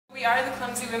We are the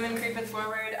Clumsy Women Creepeth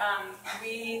Forward.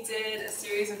 We did a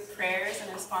series of prayers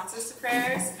and responses to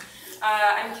prayers.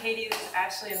 I'm Katy, this is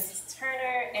Ashley, and this is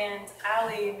Turner, and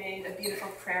Allie made a beautiful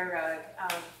prayer rug,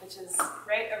 which is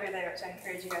right over there, which I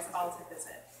encourage you guys all to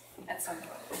visit at some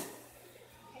point.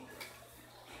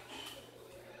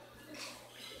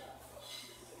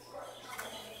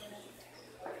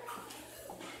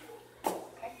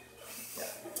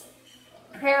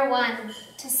 Prayer 1,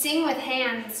 to sing with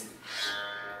hands.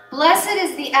 Blessed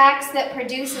is the axe that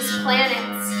produces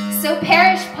planets. So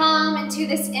perish palm into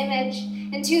this image,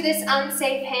 into this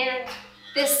unsafe hand.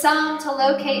 This song to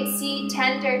locate seed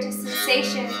tender to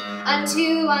sensation,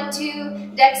 unto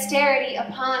dexterity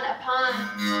upon.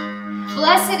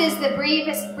 Blessed is the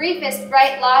briefest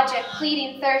bright logic,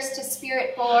 pleading thirst to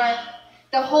spirit bore,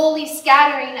 the holy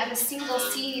scattering of a single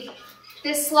seed.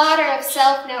 This slaughter of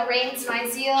self now reigns my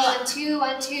zeal,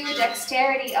 unto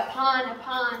dexterity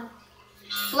upon.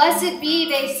 Blessed be,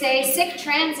 they say, sick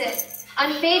transit,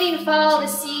 unfading fall the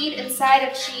seed inside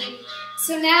of sheep.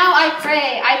 So now I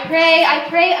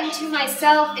pray unto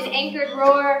myself in anchored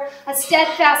roar, a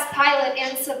steadfast pilot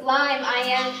and sublime I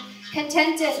am,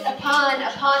 contented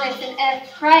uponeth and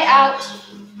cry out.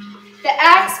 The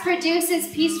axe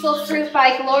produces peaceful fruit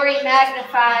by glory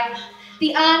magnified.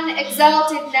 The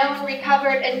unexalted known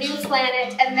recovered a new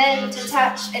planet, and then to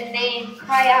touch and name,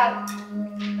 cry out.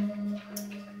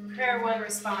 Prayer 1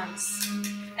 response.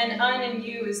 An in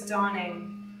you is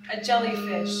dawning, a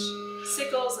jellyfish,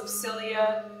 sickles of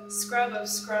cilia, scrub of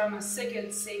scrum, a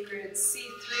cicad sacred,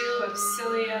 see-through of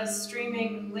cilia,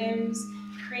 streaming limbs,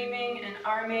 creaming and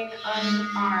arming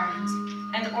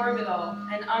unarmed, an orbital,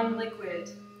 an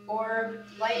unliquid, orb,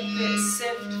 light bit,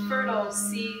 sift, fertile,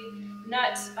 seed,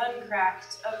 nut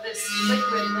uncracked of this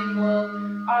liquid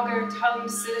lingual,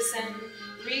 auger-tongued citizen,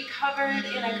 recovered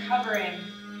in a covering.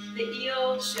 The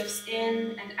eel shifts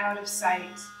in and out of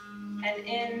sight, and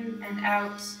in and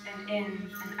out, and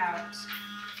in and out.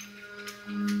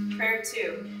 Prayer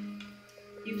 2.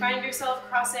 You find yourself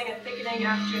crossing a thickening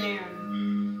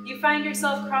afternoon. You find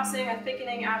yourself crossing a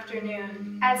thickening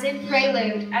afternoon. As in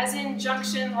prelude. As in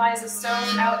junction lies a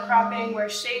stone outcropping where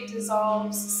shade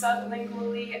dissolves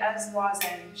sublingually as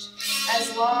lozenge.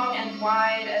 As long and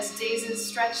wide as daisies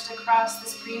stretched across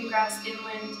this green grass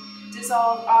inland,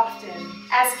 dissolve often.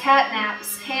 As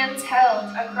catnaps, hands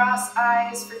held. Across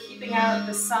eyes for keeping out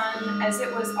the sun, as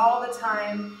it was all the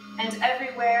time, and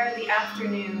everywhere the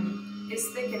afternoon is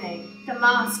thickening. The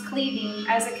moss cleaving.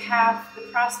 As a calf, the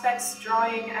prospects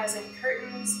drawing as in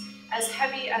curtains, as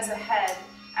heavy as a head,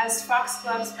 as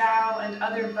foxgloves bough and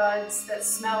other buds that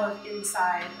smell of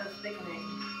inside of thickening.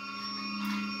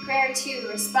 Prayer 2,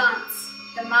 response,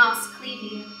 the moss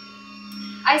cleaving.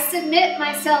 I submit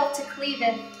myself to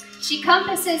Creepeth. She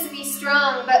compasses me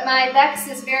strong, but my vex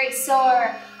is very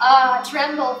sore. Ah,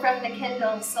 tremble from the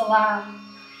kindle, Salah.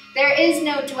 There is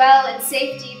no dwell in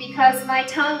safety, because my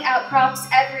tongue outcrops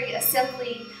every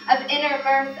assembly of inner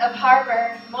mirth of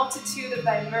harbor. Multitude of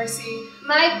thy mercy.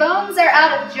 My bones are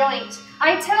out of joint.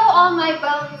 I tell all my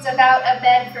bones about a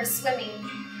bed for swimming.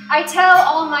 I tell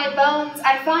all my bones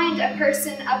I find a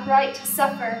person upright to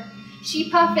suffer.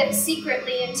 She puffeth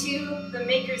secretly into the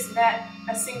maker's net,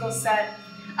 a single set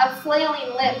of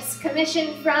flailing lips,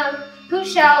 commissioned from who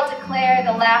shall declare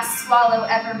the last swallow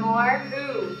evermore?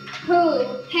 Who,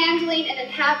 handling an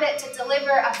inhabit to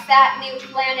deliver a fat new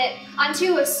planet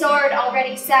unto a sword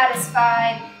already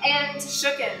satisfied, and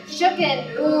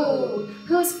shooken, ooh,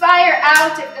 whose fire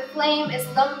out if the flame is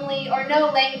lonely, or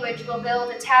no language will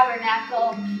build a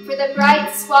tabernacle, for the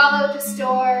bright swallow to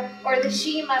store, or the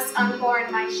she must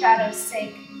unborn my shadow's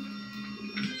sake.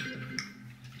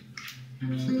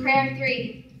 Prayer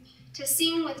 3. To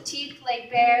sing with teeth laid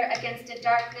bare against a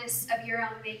darkness of your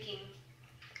own making.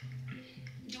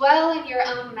 Dwell in your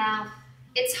own mouth.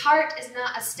 Its heart is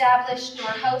not established nor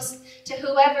host to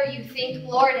whoever you think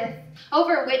lordeth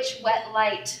over which wet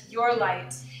light. Your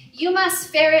light. You must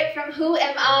ferret from who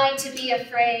am I to be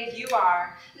afraid. You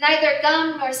are. Neither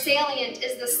gum nor salient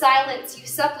is the silence you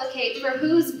supplicate, for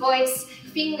whose voice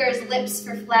fingers lips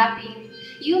for flapping.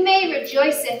 You may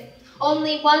rejoiceth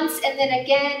only once and then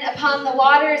again upon the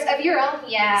waters of your own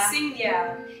yeah. Sing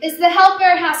yeah. Is the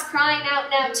helper house crying out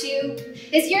now too?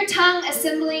 Is your tongue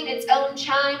assembling its own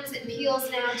chimes and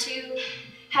peals now too?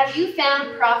 Have you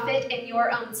found profit in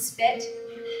your own spit?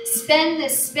 Spend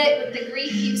this spit with the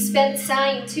grief you spent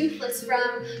sighing toothless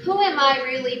from. Who am I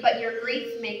really but your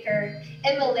grief maker?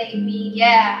 Immolate me,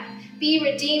 yeah. Be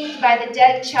redeemed by the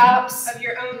dead chops of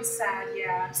your own sad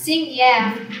yeah. Sing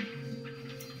yeah.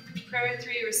 Prayer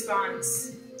 3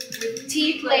 response. With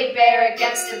teeth laid bare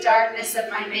against the darkness of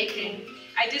my making,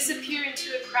 I disappear into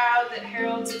a crowd that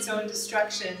heralds its own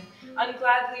destruction.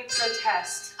 Ungladly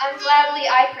protest. Ungladly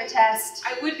I protest.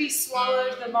 I would be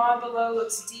swallowed, the maw below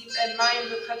looks deep, and mine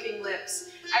the cooking lips.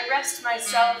 I rest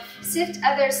myself, sift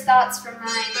others' thoughts from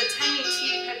mine. But tiny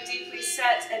teeth have deeply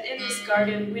set, and in this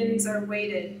garden winds are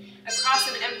weighted. Across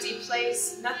an empty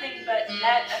place, nothing but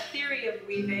net, a theory of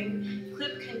weaving,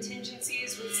 clip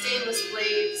contingencies with stainless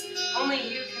blades. Only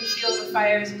you can feel the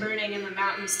fires burning in the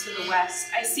mountains to the west.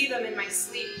 I see them in my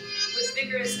sleep, with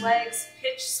vigorous legs,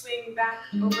 pitch swing back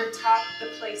over top the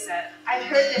playset. I've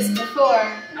heard this before.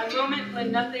 A moment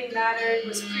when nothing mattered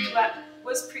was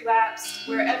prelapsed,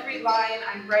 where every line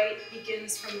I write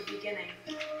begins from the beginning.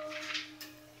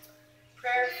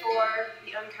 Prayer for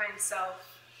the unkind self.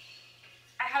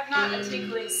 I have not a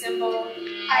tinkling cymbal,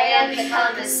 I am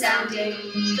become a sounding.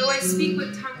 Though I speak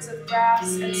with tongues of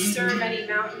brass and stir many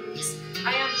mountains,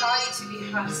 I am body to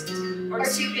be husked, or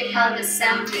to become a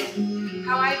sounding.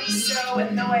 How I be so,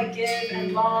 and though I give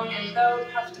and long, and though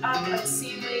puffed up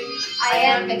unseemly, I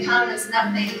am become as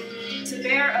nothing. To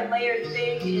bear a layered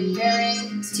thing in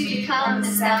bearing, to become a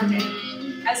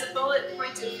sounding. As a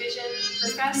bullet-pointed vision,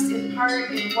 professed in part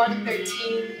in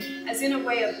 113, as in a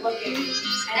way of looking,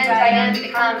 and I am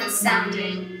become a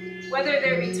sounding. Whether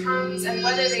there be tongues, and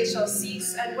whether they shall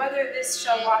cease, and whether this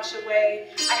shall wash away,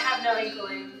 I have no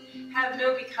inkling, have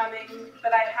no becoming,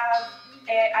 but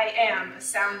I am a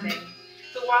sounding.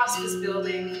 The wasp is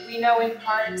building, we know in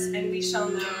parts, and we shall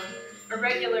know.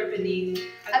 Irregular beneath,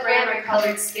 a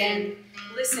grammar-colored skin.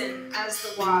 Listen as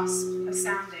the wasp, a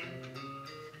sounding.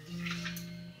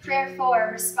 Prayer 4,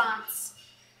 response.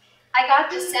 I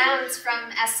got the sounds from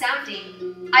as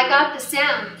sounding. I got the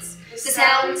sounds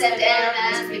and am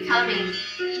as becoming.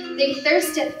 They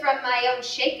thirsteth from my own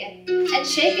shaketh, and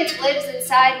shaketh lives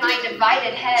inside my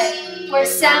divided head, where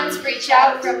sounds reach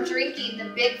out from drinking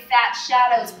the big fat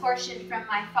shadows portioned from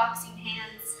my foxing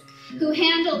hands, who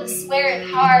handle the sweareth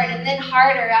hard and then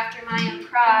harder after my own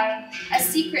cry, a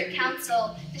secret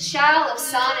counsel, the shall of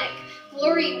sonic,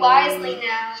 glory wisely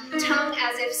now, tongue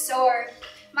as if sword.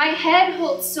 My head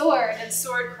holds sword, and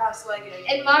sword cross-legged.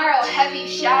 In morrow heavy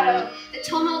shadow, the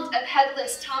tumult of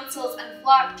headless tonsils and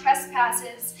flock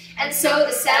trespasses, and so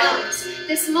the sounds,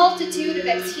 this multitude of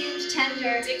exhumed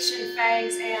tender, diction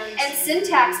fangs and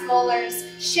syntax molars,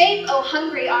 shape, O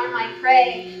hungry are my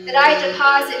prey, that I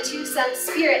deposit to some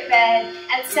spirit bed,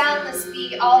 and soundless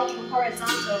be all you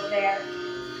horizontal there.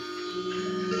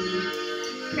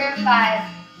 Prayer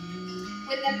 5.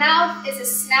 When the mouth is a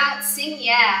snout, sing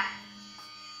yeah.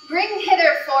 Bring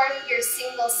hither forth your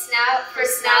single snout for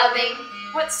snouting.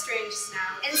 What strange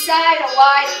snout? Inside a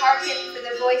wide hearken for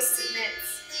the voice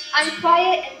submits.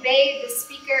 Unquiet and bathe the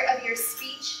speaker of your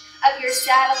speech, of your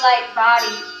satellite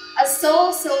body. A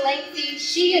soul so lengthy,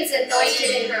 she is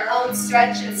anointed in her own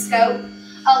stretch and scope.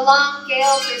 A long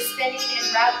gales are spinning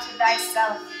en route to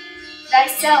thyself.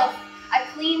 Thyself, a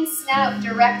clean snout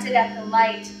directed at the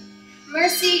light.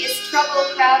 Mercy is trouble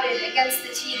crowded against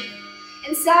the teeth.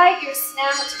 Inside your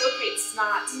snout, locate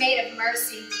snot, made of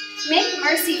mercy. Make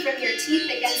mercy from your teeth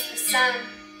against the sun.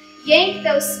 Yank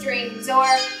those strings,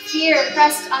 or fear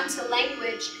pressed unto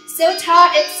language, so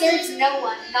taut it serves no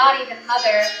one, not even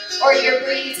mother, or your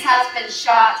breeze has been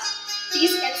shot.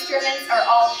 These instruments are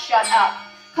all shut up,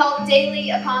 called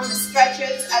daily upon the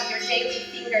stretches of your daily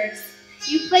fingers.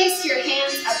 You place your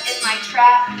hands up in my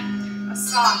trap, a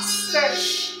sauce,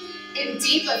 search, in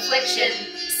deep affliction,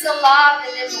 salve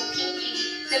the nimble pinky,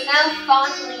 the mouth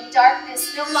fondling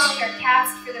darkness no longer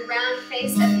cast for the round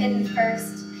face of hidden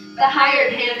first. The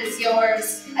hired hand is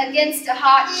yours, against a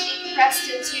hot cheek pressed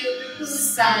into whose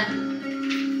sun.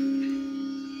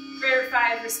 Prayer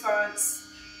 5, response.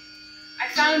 I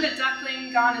found a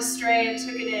duckling gone astray and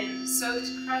took it in, soaked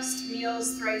crust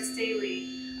meals thrice daily.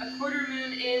 A quarter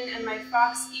moon in, and my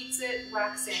fox eats it,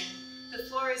 waxing. The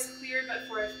floor is clear but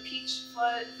for a peach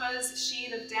fuzz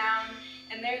sheen of down,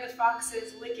 and there the fox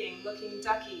is licking, looking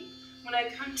ducky. When I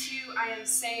come to, I am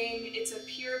saying, it's a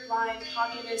pure blind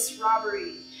communist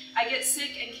robbery. I get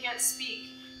sick and can't speak.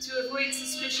 To avoid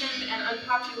suspicion and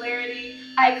unpopularity,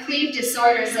 I cleave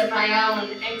disorders of my own,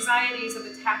 anxieties of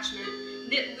attachment,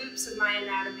 knit loops of my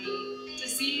anatomy.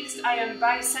 Diseased, I am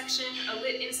bisection,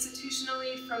 alit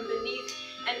institutionally from beneath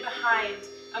and behind,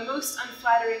 a most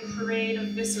unflattering parade of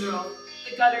visceral,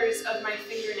 the gutters of my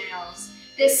fingernails.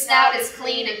 This snout is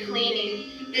clean and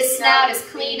cleaning. This snout is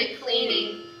clean and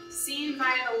cleaning. Seen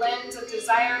via the lens of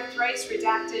desire, thrice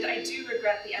redacted, I do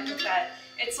regret the epithet.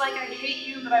 It's like I hate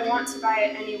you, but I want to buy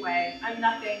it anyway. I'm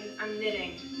nothing, I'm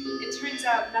knitting. It turns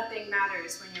out nothing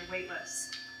matters when you're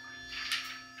weightless.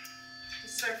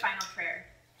 This is our final prayer.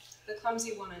 The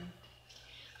Clumsy Woman.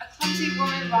 A clumsy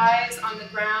woman lies on the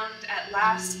ground at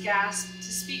last gasp to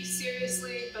speak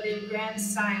seriously but in grand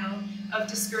style of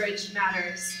discouraged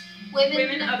matters.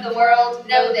 Women of the world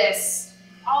know this.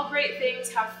 All great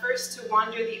things have first to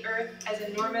wander the earth as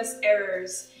enormous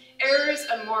errors. Errors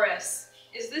amoris.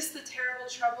 Is this the terrible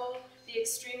trouble, the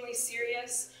extremely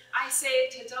serious? I say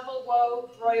to double woe,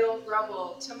 broil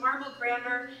rubble, to marble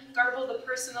grammar, garble the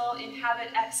personal, inhabit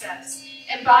excess.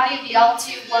 Embody the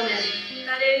all-too woman.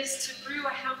 That is, to brew a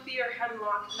healthier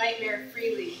hemlock nightmare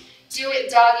freely. Do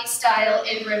it doggy style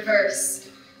in reverse.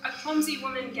 A clumsy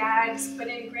woman gags, but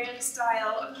in grand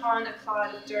style upon a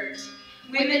clod of dirt.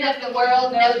 Women of the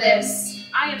world know this.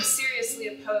 I am seriously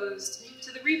opposed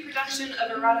to the reproduction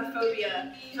of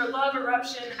erotophobia, for love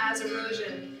eruption as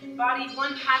erosion. Bodied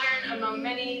one pattern among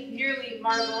many, nearly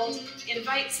marbled,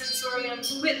 invite sensorium,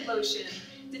 quit lotion.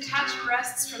 Detach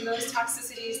breasts from those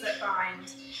toxicities that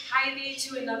bind. Hie thee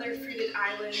to another fruited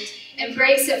island.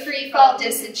 Embrace a free-fall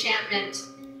disenchantment.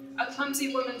 A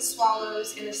clumsy woman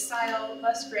swallows in a style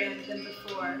less grand than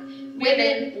before.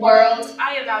 Women, world.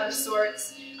 I am out of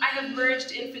sorts. I have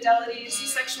merged infidelities,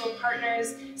 sexual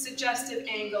partners, suggestive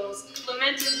angles,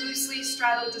 lamented loosely,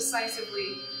 straddled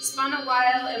decisively, spun a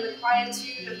while in the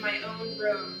quietude of my own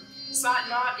room, sought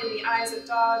not in the eyes of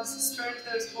dogs, spurned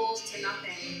those holes to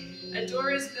nothing. A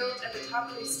door is built at the top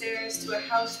of these stairs to a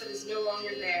house that is no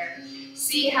longer there.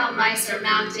 See how mice are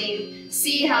mounting,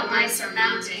 see how mice are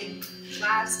mounting.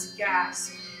 Last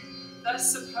gasp.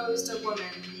 Thus supposed a woman,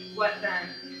 what then?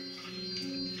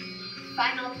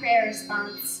 Final prayer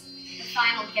response, the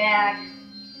final gag.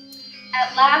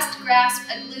 At last grasp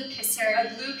a glue kisser,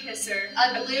 A glue kisser,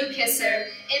 a glue kisser,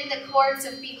 in the courts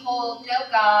of behold, no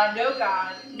God, no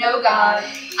God, no God.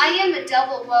 I am a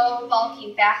double woe,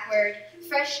 bulking backward,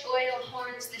 fresh oil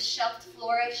horns the shelved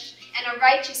flourish, and a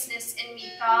righteousness in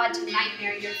me thawed to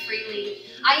nightmare your freely.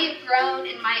 I am grown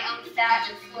in my own fat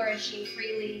and flourishing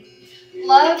freely.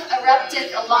 Love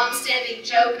erupteth a long-standing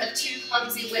joke of two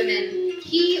clumsy women.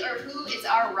 He or who is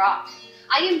our rock?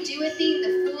 I am doething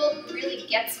the fool who really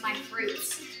gets my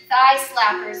fruits. Thigh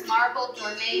slappers, marbled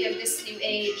nor made of this new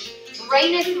age.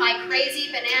 Reigneth my crazy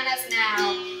bananas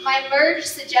now, my merged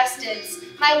suggestives,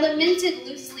 my lamented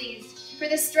looselies, for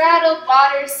the straddled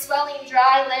waters swelling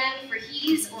dry land for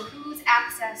he's or whose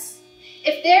access.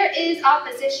 If there is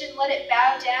opposition, let it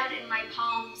bow down in my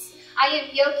palms. I am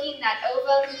yoking that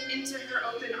ovum into her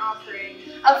open offering.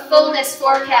 of fullness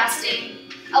forecasting.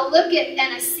 A looketh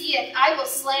and a seeth I will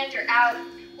slander out,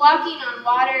 walking on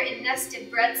water in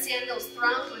nested bread sandals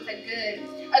thronged with a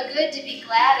good to be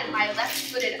glad in my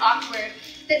left-footed awkward,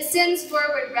 that sends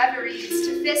forward reveries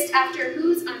to fist after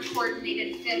whose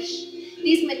uncoordinated fish.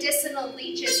 These medicinal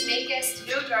leeches makest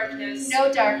No darkness,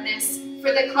 no darkness,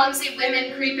 for the clumsy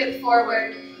women creepeth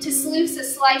forward, to sluice a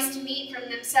sliced meat from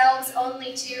themselves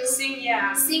only to sing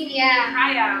yeah, sing yeah,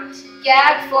 cry out.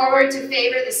 gag forward to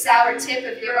favor the sour tip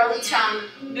of your own tongue.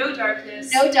 No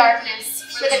darkness, No darkness,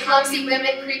 for the clumsy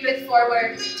women creepeth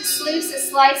forward, to sluice a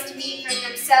sliced meat from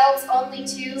themselves only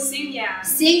to sing yeah,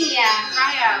 sing yeah,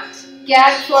 cry out.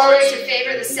 gag forward to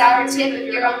favor the sour tip of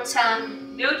your own tongue.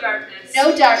 No darkness,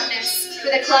 No darkness, for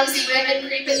the clumsy women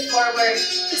creepeth forward,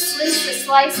 to sluice the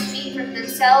sliced meat from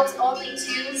themselves only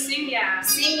to sing yeah,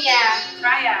 sing yeah,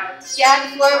 cry out.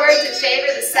 gag forward to favor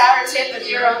the sour tip of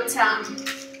your own tongue.